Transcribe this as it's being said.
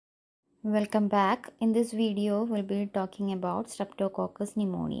Welcome back. In this video, we'll be talking about Streptococcus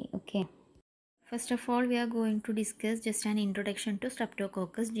pneumoniae. Okay. First of all, we are going to discuss just an introduction to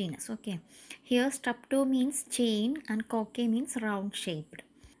Streptococcus genus. Okay. Here, strepto means chain and cocci means round shaped.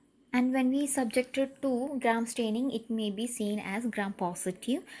 And when we subjected to gram staining, it may be seen as gram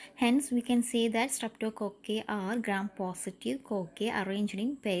positive. Hence, we can say that streptococci are gram positive cocci arranged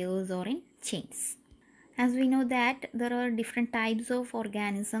in pairs or in chains. As we know that there are different types of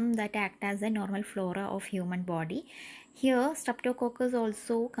organisms that act as a normal flora of human body. Here streptococcus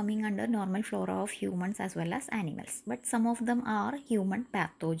also coming under normal flora of humans as well as animals. But some of them are human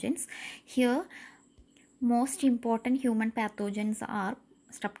pathogens. Here most important human pathogens are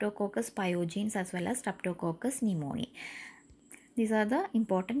Streptococcus pyogenes as well as Streptococcus pneumoniae. These are the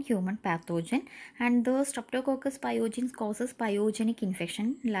important human pathogen, and the Streptococcus pyogenes causes pyogenic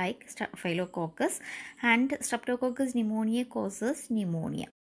infection like Staphylococcus, and Streptococcus pneumoniae causes pneumonia.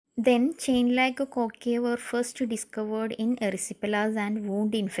 Then chain-like cocci were first discovered in erysipelas and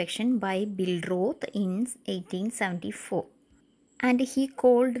wound infection by Billroth in 1874. And he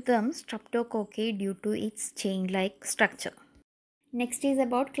called them streptococci due to its chain-like structure. Next is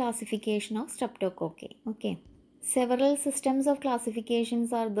about classification of streptococci. Okay. Several systems of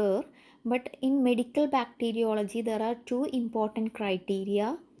classifications are there, but in medical bacteriology there are two important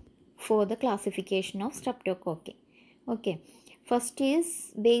criteria for the classification of streptococci. Okay. First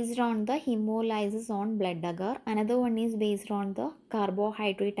is based on the hemolysis on blood agar. Another one is based on the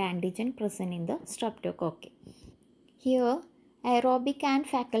carbohydrate antigen present in the streptococci. Here, aerobic and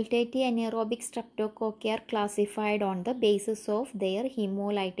facultative anaerobic streptococci are classified on the basis of their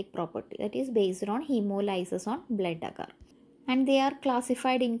hemolytic property, that is based on hemolysis on blood agar. And they are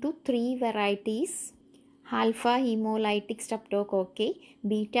classified into three varieties: alpha hemolytic streptococci,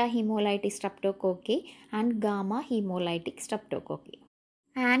 beta hemolytic streptococci, and gamma hemolytic streptococci.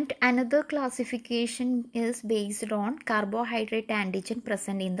 And another classification is based on carbohydrate antigen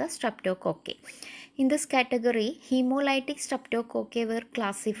present in the streptococci. In this category, hemolytic streptococci were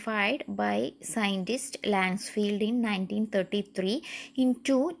classified by scientist Lansfield in 1933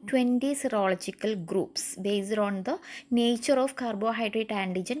 into 20 serological groups based on the nature of carbohydrate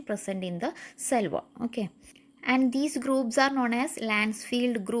antigen present in the cell wall. Okay. And these groups are known as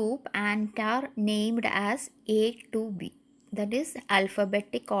Lansfield group and are named as A to B. That is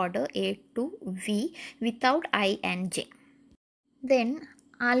alphabetic order A to V without I and J. Then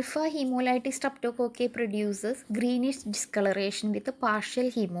alpha hemolytic streptococci produces greenish discoloration with a partial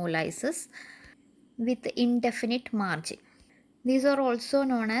hemolysis with indefinite margin. These are also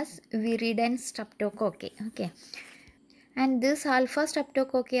known as viridant streptococci. Okay. And this alpha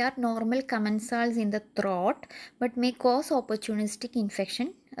streptococci are normal commensals in the throat but may cause opportunistic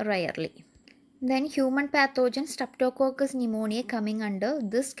infection rarely. Then human pathogen Streptococcus pneumoniae coming under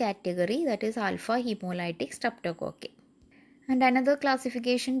this category, that is alpha hemolytic streptococci. And another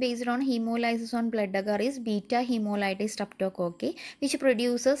classification based on hemolysis on blood agar is beta hemolytic streptococci, which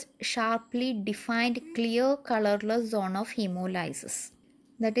produces sharply defined clear colorless zone of hemolysis.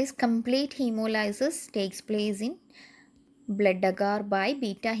 That is complete hemolysis takes place in blood agar by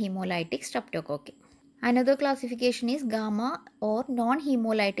beta hemolytic streptococci. Another classification is gamma or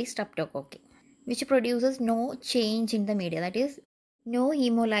non-hemolytic streptococci, which produces no change in the media, that is no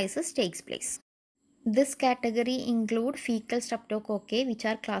hemolysis takes place. This category include fecal streptococci, which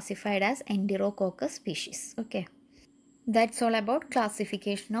are classified as enterococcus species. Okay, that's all about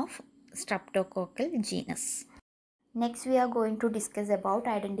classification of streptococcal genus. Next we are going to discuss about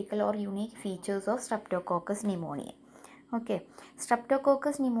identical or unique features of Streptococcus pneumoniae. Okay,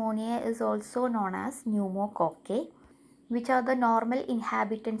 Streptococcus pneumoniae is also known as pneumococci, which are the normal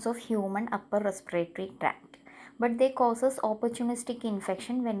inhabitants of human upper respiratory tract, but they causes opportunistic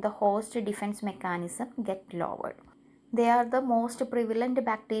infection when the host defense mechanism get lowered. They are the most prevalent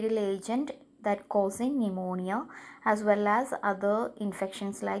bacterial agent that causing pneumonia as well as other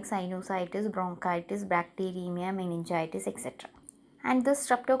infections like sinusitis, bronchitis, bacteremia, meningitis, etc. And the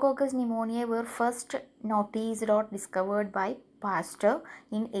Streptococcus pneumoniae were first noticed or discovered by Pasteur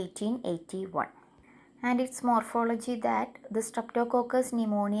in 1881. And its morphology that the Streptococcus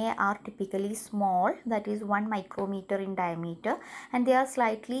pneumoniae are typically small, that is 1 micrometer in diameter, and they are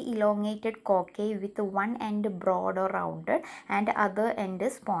slightly elongated cocci with one end broad or rounded and other end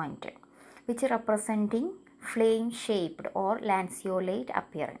is pointed, which representing flame shaped or lanceolate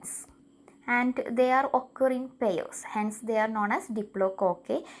appearance. And they are occur in pairs, hence they are known as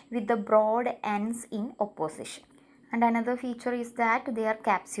diplococci with the broad ends in opposition. And another feature is that they are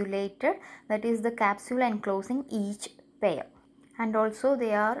capsulated, that is the capsule enclosing each pair. and also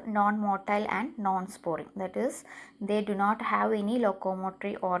they are non-motile and non-sporing. That is, they do not have any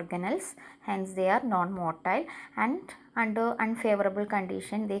locomotory organelles, hence they are non-motile, and under unfavorable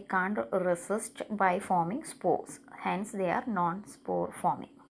condition they can't resist by forming spores, hence they are non-spore forming.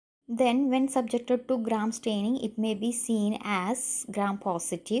 Then when subjected to gram staining, it may be seen as gram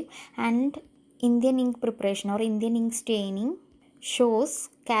positive, and Indian ink preparation or Indian ink staining shows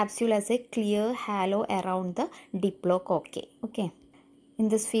capsule as a clear halo around the diplococci. Okay. In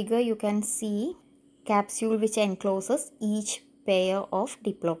this figure you can see capsule which encloses each pair of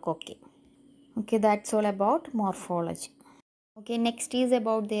diplococci. Okay, that's all about morphology. Okay, next is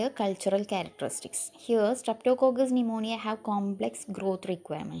about their cultural characteristics. Here, Streptococcus pneumoniae have complex growth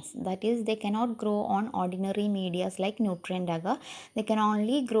requirements. That is, they cannot grow on ordinary media like nutrient agar. They can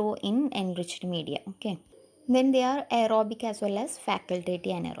only grow in enriched media. Okay. Then they are aerobic as well as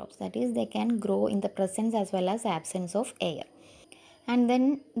facultative anaerobes. That is, they can grow in the presence as well as absence of air. And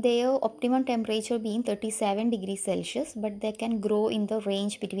then their optimum temperature being 37 degrees Celsius, but they can grow in the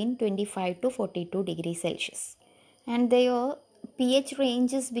range between 25 to 42 degrees Celsius. And their pH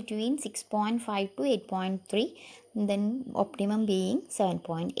range is between 6.5 to 8.3, then optimum being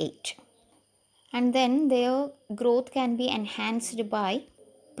 7.8. And then their growth can be enhanced by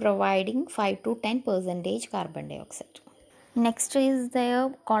providing 5 to 10% carbon dioxide. Next is their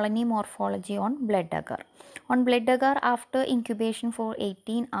colony morphology on blood agar. On blood agar, after incubation for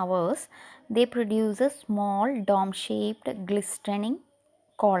 18 hours, they produce a small dome-shaped glistening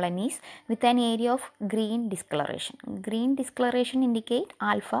colonies with an area of green discoloration. Green discoloration indicate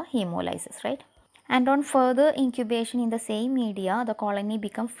alpha hemolysis, right? And on further incubation in the same media, the colony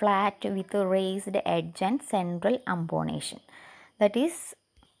become flat with a raised edge and central ambonation. That is,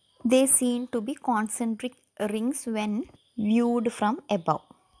 they seem to be concentric rings when viewed from above.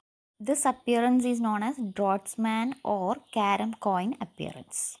 This appearance is known as Draughtsman or carom coin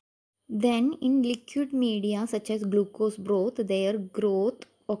appearance. Then in liquid media such as glucose broth, their growth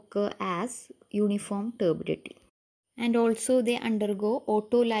occur as uniform turbidity. And also they undergo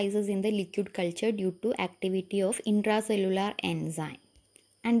autolysis in the liquid culture due to activity of intracellular enzyme.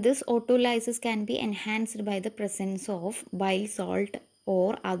 And this autolysis can be enhanced by the presence of bile salt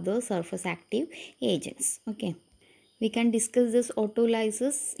or other surface active agents. Okay. We can discuss this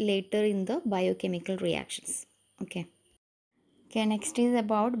autolysis later in the biochemical reactions. Okay. Okay, next is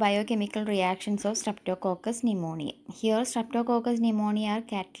about biochemical reactions of Streptococcus pneumoniae. Here, Streptococcus pneumoniae are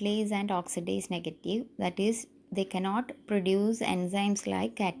catalase and oxidase negative. That is, they cannot produce enzymes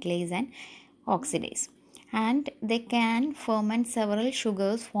like catalase and oxidase. And they can ferment several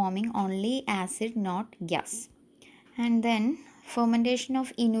sugars forming only acid, not gas. And then fermentation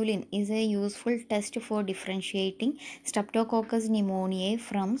of inulin is a useful test for differentiating Streptococcus pneumoniae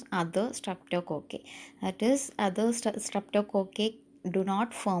from other streptococci. That is, other streptococci do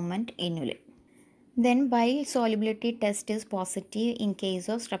not ferment inulin. Then bile solubility test is positive in case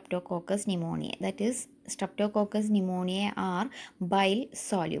of Streptococcus pneumoniae. That is, Streptococcus pneumoniae are bile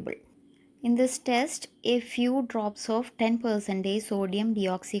soluble. In this test, a few drops of 10% sodium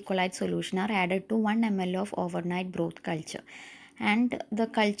deoxycholide solution are added to 1 ml of overnight broth culture, and the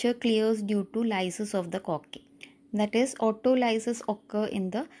culture clears due to lysis of the cocci. That is, autolysis occur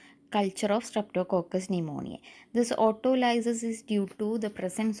in the culture of Streptococcus pneumoniae. This autolysis is due to the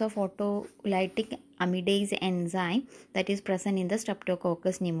presence of autolytic amidase enzyme that is present in the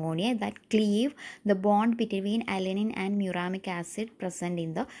Streptococcus pneumoniae that cleave the bond between alanine and muramic acid present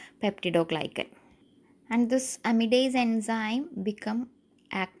in the peptidoglycan. And this amidase enzyme become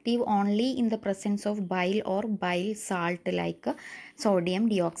active only in the presence of bile or bile salt like sodium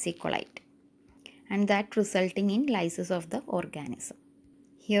deoxycholide, and that resulting in lysis of the organism.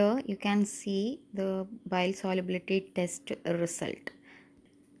 Here you can see the bile solubility test result,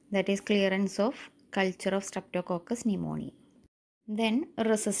 that is clearance of culture of Streptococcus pneumoniae. Then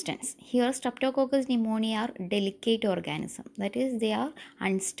resistance. Here Streptococcus pneumoniae are delicate organisms, that is they are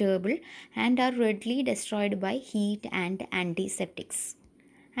unstable and are readily destroyed by heat and antiseptics.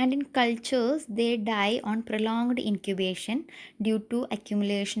 And in cultures they die on prolonged incubation due to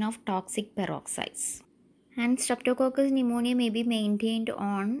accumulation of toxic peroxides. And Streptococcus pneumoniae may be maintained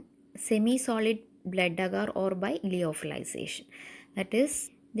on semi-solid blood agar or by lyophilization. That is,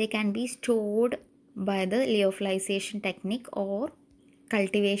 they can be stored by the lyophilization technique or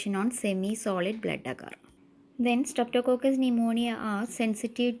cultivation on semi-solid blood agar. Then Streptococcus pneumoniae are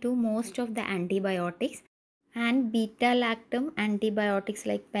sensitive to most of the antibiotics, and beta-lactam antibiotics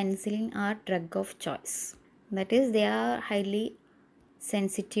like penicillin are drug of choice. That is, they are highly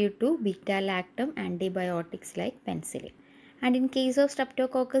sensitive to beta-lactam antibiotics like penicillin. And in case of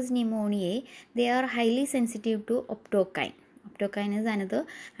Streptococcus pneumoniae, they are highly sensitive to optochin. Optochin is another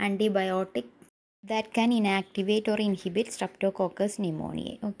antibiotic that can inactivate or inhibit Streptococcus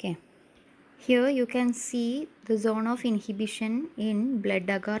pneumoniae. Okay. Here you can see the zone of inhibition in blood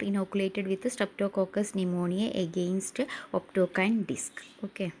agar inoculated with the Streptococcus pneumoniae against optochin disc.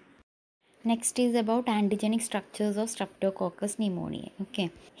 Okay. Next is about antigenic structures of Streptococcus pneumoniae.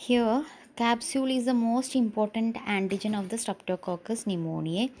 Okay. Here capsule is the most important antigen of the Streptococcus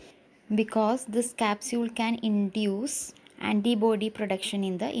pneumoniae because this capsule can induce antibody production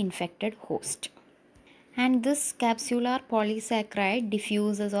in the infected host. And this capsular polysaccharide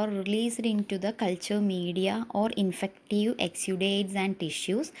diffuses or released into the culture media or infective exudates and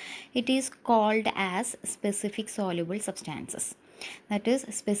tissues. It is called as specific soluble substances. That is,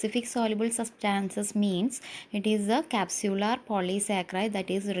 specific soluble substances means it is a capsular polysaccharide that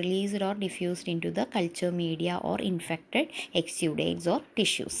is released or diffused into the culture media or infected exudates or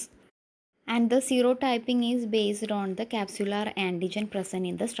tissues. And the serotyping is based on the capsular antigen present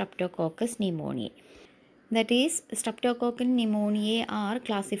in the Streptococcus pneumoniae. That is, Streptococcal pneumoniae are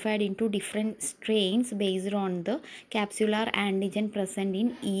classified into different strains based on the capsular antigen present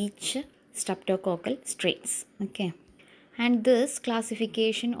in each streptococcal strains. Okay. And this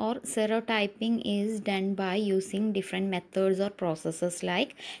classification or serotyping is done by using different methods or processes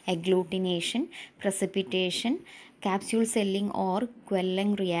like agglutination, precipitation, capsule selling or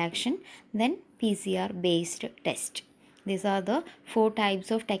quelling reaction, then PCR based test. These are the 4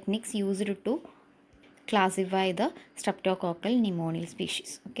 types of techniques used to classify the streptococcal pneumoniae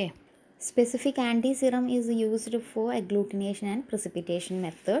species. Okay. Specific antiserum is used for agglutination and precipitation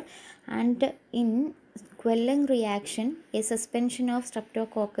method, and in quelling reaction a suspension of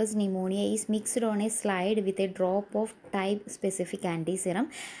streptococcus pneumoniae is mixed on a slide with a drop of type specific antiserum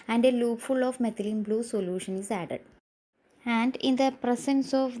and a loopful of methylene blue solution is added. And in the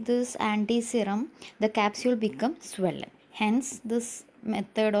presence of this antiserum the capsule becomes swollen. Hence this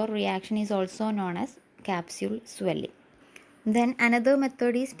method or reaction is also known as capsule swelling. Then another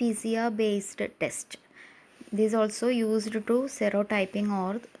method is PCR based test. This is also used to serotyping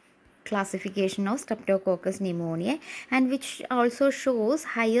or classification of streptococcus pneumoniae, and which also shows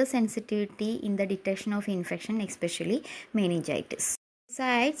higher sensitivity in the detection of infection, especially meningitis.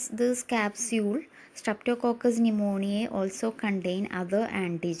 Besides this capsule, streptococcus pneumoniae also contain other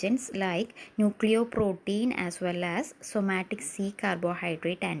antigens like nucleoprotein as well as somatic C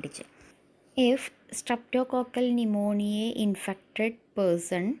carbohydrate antigen. If streptococcal pneumoniae infected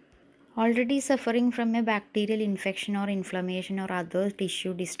person already suffering from a bacterial infection or inflammation or other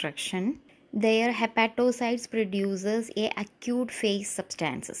tissue destruction, their hepatocytes produces a acute phase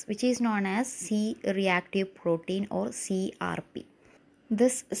substances which is known as C-reactive protein or CRP.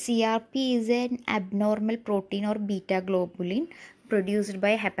 This CRP is an abnormal protein or beta globulin produced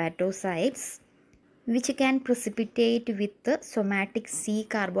by hepatocytes which can precipitate with the somatic C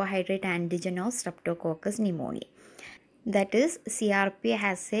carbohydrate antigen of streptococcus pneumoniae. That is, CRP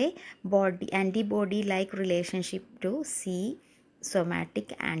has a antibody like relationship to C somatic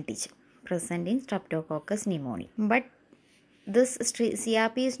antigen present in streptococcus pneumoniae. But this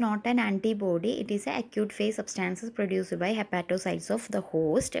CRP is not an antibody, it is an acute phase substances produced by hepatocytes of the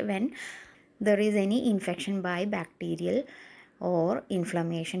host when there is any infection by bacterial or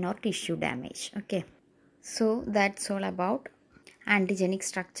inflammation or tissue damage. Okay. So that's all about antigenic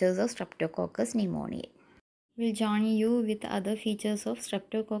structures of streptococcus pneumoniae. We'll join you with other features of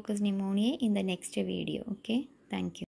streptococcus pneumoniae in the next video. Okay. Thank you.